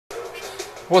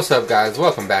What's up, guys?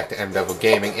 Welcome back to MDevil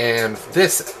Gaming, and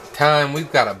this time we've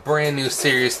got a brand new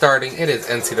series starting. It is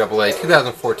NCAA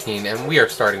 2014, and we are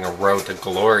starting a road to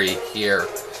glory here.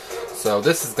 So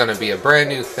this is going to be a brand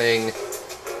new thing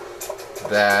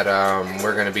that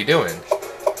we're going to be doing.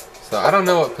 So I don't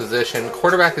know what position.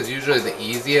 Quarterback is usually the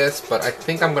easiest, but I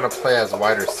think I'm going to play as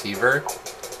wide receiver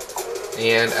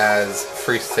and as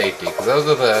free safety, because those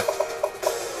are the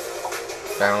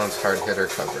balance, hard hitter,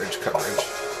 coverage.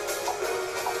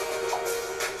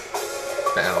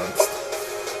 Balanced.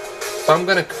 So I'm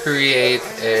going to create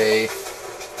a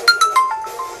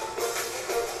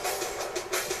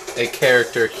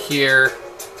character here.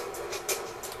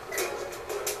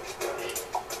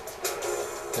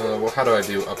 Well, how do I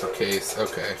do uppercase?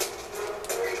 Okay.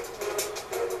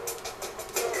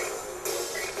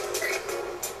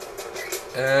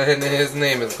 And his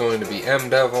name is going to be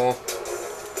MDevil.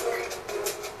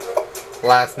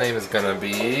 Last name is going to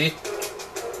be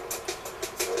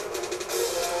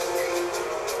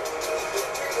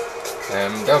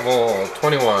MDevil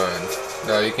 21.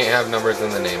 No, you can't have numbers in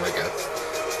the name, I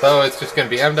guess. So it's just going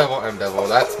to be MDevil.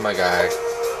 That's my guy.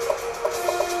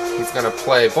 He's going to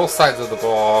play both sides of the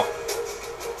ball.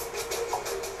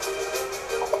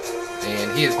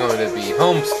 And he is going to be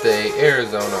home state,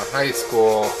 Arizona High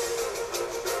School.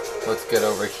 Let's get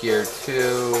over here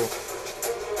to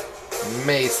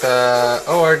Mesa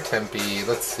or Tempe.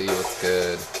 Let's see what's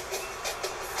good.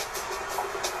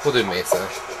 We'll do Mesa.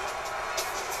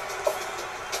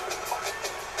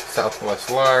 Southwest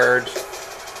large.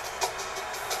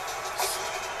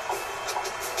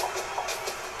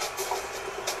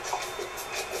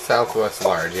 Southwest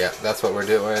large, yeah, that's what we're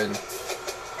doing.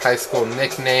 High school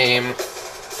nickname.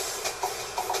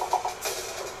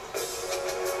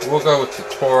 We'll go with the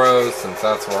Toros since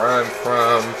that's where I'm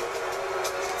from.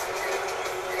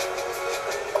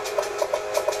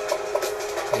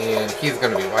 And he's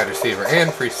going to be wide receiver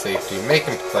and free safety. Make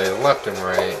him play left and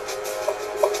right.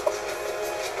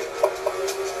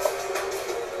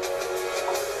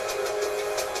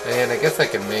 And I guess I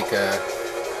can make a...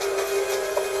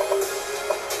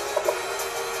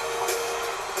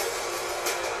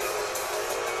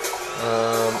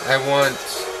 I want...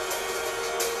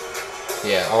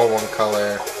 Yeah, all one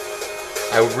color.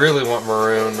 I really want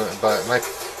maroon, but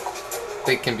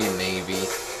they can be navy.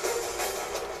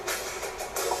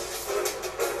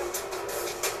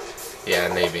 Yeah,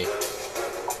 navy.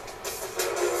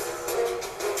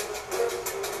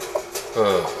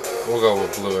 We'll go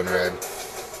with blue and red.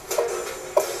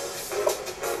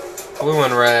 Blue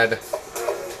and red,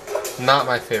 not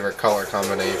my favorite color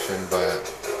combination,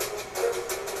 but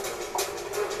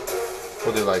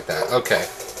we'll do like that. Okay.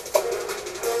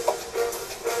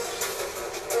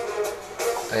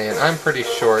 And I'm pretty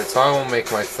short, so I will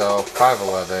make myself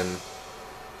 5'11",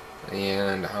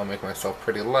 and I'll make myself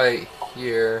pretty light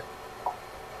here.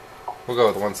 We'll go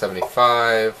with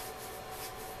 175.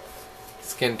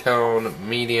 Skin tone,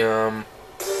 medium.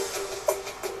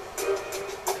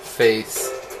 Face.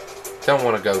 Don't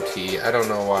want a goatee. I don't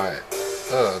know why.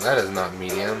 Oh, that is not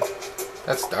medium.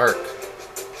 That's dark.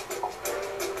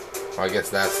 Well, I guess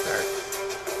that's dark.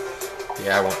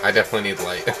 Yeah, I definitely need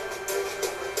light.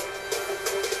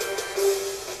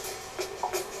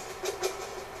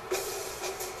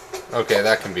 Okay,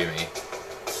 that can be me.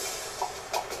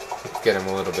 Let's get him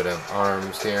a little bit of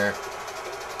arms here.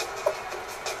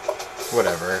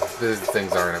 Whatever. These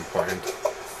things aren't important.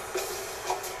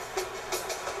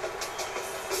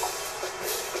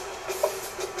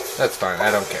 That's fine, I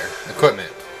don't care.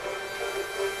 Equipment.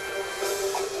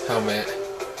 Helmet.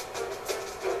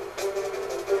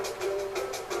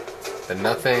 The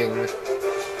nothing.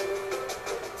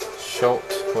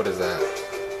 Schultz. What is that?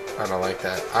 I don't like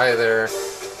that either.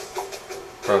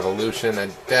 Revolution. I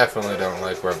definitely don't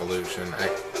like Revolution. I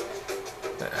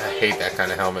hate that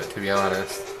kind of helmet, to be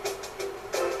honest.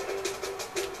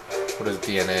 What is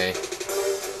DNA?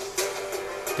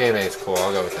 DNA is cool,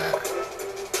 I'll go with that.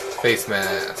 Face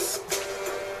mask.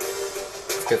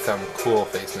 Let's get some cool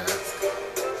face mask.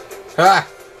 Ah!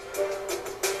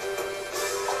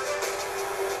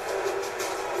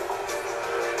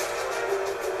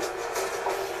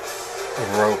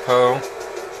 Ropo.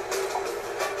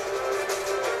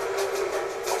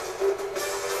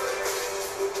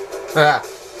 Ah!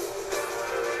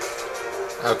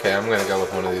 Okay, I'm gonna go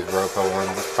with one of these Ropo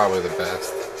ones. It's probably the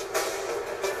best.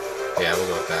 Yeah, we'll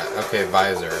go with that. Okay,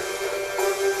 visor.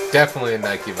 Definitely a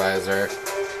Nike visor.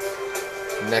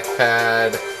 Neck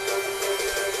pad.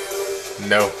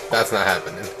 No, that's not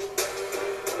happening.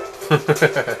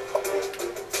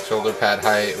 Shoulder pad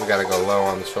height. We gotta go low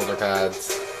on the shoulder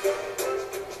pads.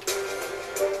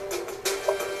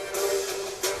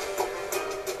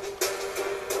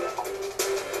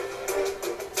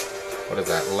 what is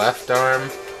that, left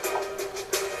arm.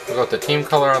 We'll go with the team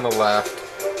color on the left,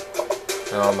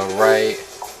 and on the right,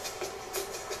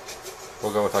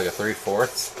 we'll go with like a 3/4.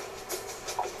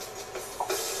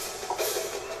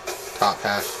 Top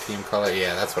half team color,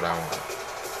 yeah, that's what I want.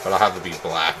 But I'll have it be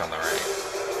black on the right.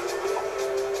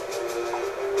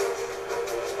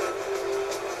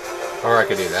 Or I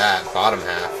could do that, bottom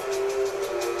half.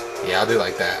 Yeah, I'll do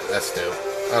like that. That's dope.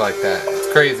 I like that.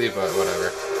 It's crazy, but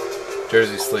whatever.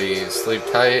 Jersey sleeves, sleeve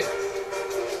tight.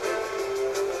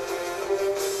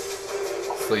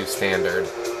 Sleeve standard.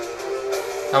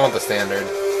 I want the standard.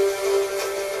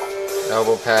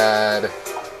 Elbow pad,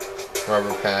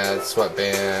 rubber pad,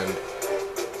 sweatband.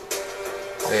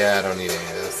 Yeah, I don't need any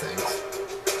of those things.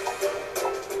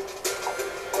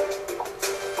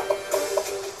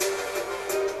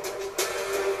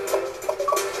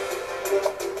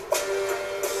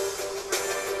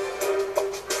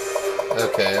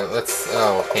 Okay, let's,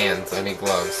 oh, hands. I need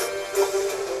gloves.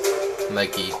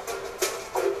 Nike.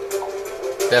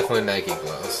 Definitely Nike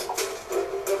gloves.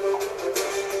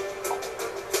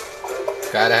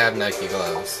 Gotta have Nike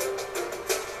gloves.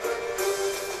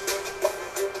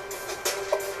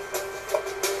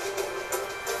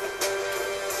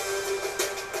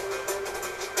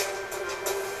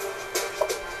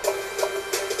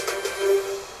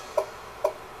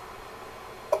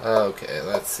 Okay,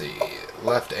 let's see.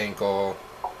 Left ankle,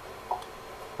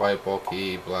 white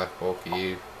bulky, black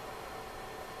bulky.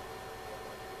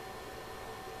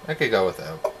 I could go with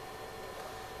that.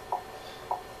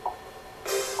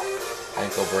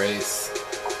 Ankle brace.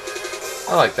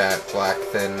 I like that black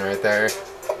thin right there.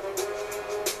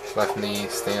 Left knee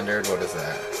standard. What is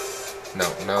that?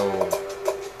 No.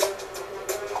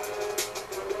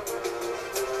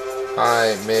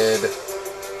 High, mid.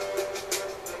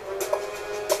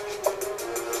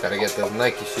 Gotta get those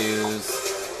Nike shoes.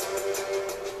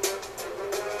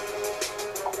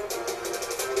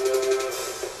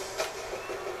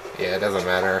 Yeah, it doesn't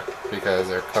matter because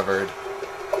they're covered.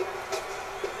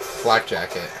 Flak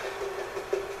jacket.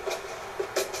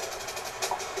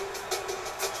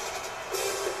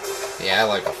 Yeah, I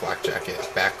like a flak jacket.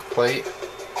 Back plate.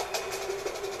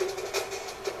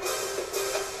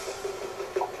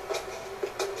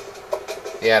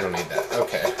 Yeah, I don't need that.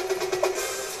 Okay.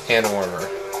 Hand warmer.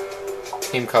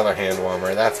 Team color hand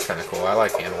warmer. That's kind of cool. I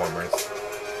like hand warmers.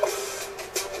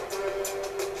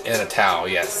 And a towel.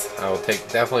 Yes, I will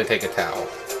definitely take a towel.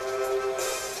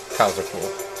 Towels are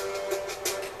cool.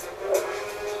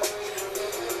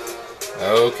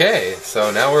 Okay,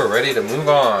 so now we're ready to move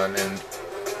on and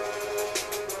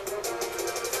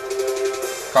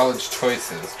college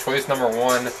choices. Choice number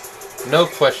 1, no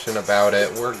question about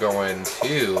it. We're going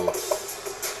to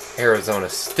Arizona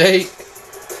State.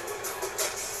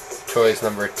 Choice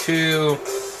number 2,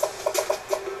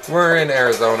 we're in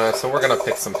Arizona, so we're going to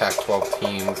pick some Pac-12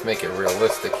 teams, make it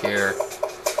realistic here.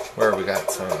 Where we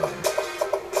got some...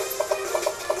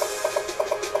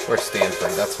 Where's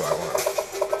Stanford? That's what I want.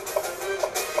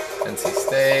 NC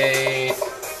State.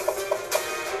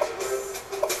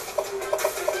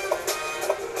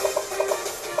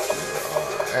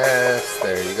 URS.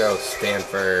 There you go,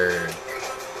 Stanford.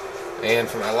 And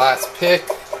for my last pick...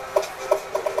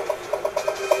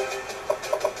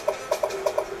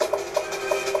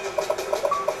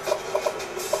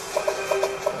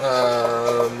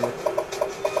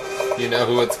 you know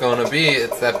who it's going to be.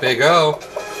 It's that big O.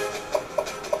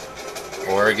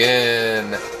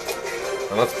 Oregon.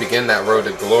 And let's begin that road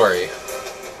to glory.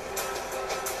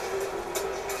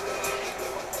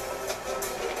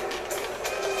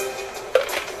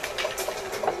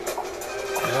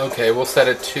 Okay, we'll set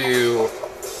it to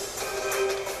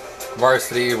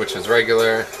varsity, which is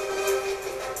regular.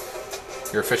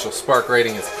 Your official spark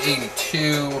rating is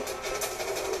 82.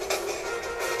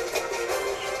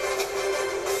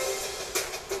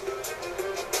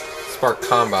 Spark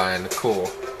Combine, cool.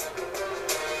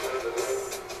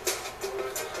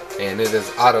 And it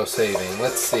is auto-saving.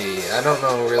 Let's see, I don't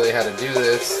know really how to do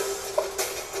this.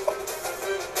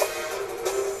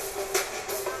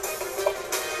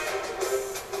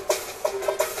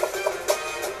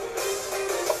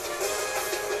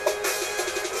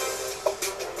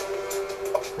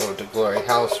 Road to Glory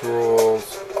house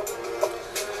rules.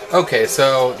 Okay,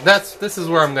 so this is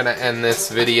where I'm gonna end this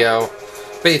video.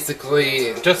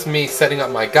 Basically, just me setting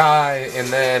up my guy, and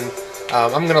then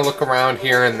I'm going to look around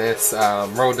here in this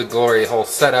Road to Glory whole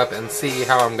setup and see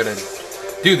how I'm going to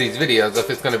do these videos.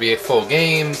 If it's going to be full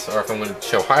games, or if I'm going to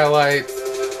show highlights,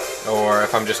 or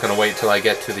if I'm just going to wait till I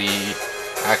get to the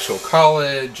actual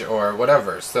college, or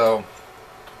whatever. So,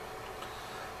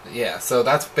 yeah, so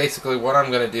that's basically what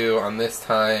I'm going to do on this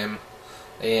time.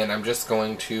 And I'm just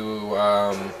going to,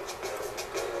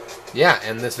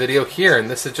 end this video here. And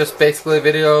this is just basically a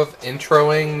video of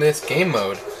introing this game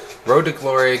mode. Road to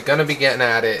Glory, gonna be getting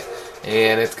at it.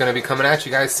 And it's gonna be coming at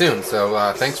you guys soon.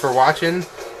 So thanks for watching.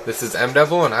 This is M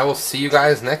Devil, and I will see you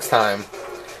guys next time.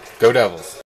 Go Devils.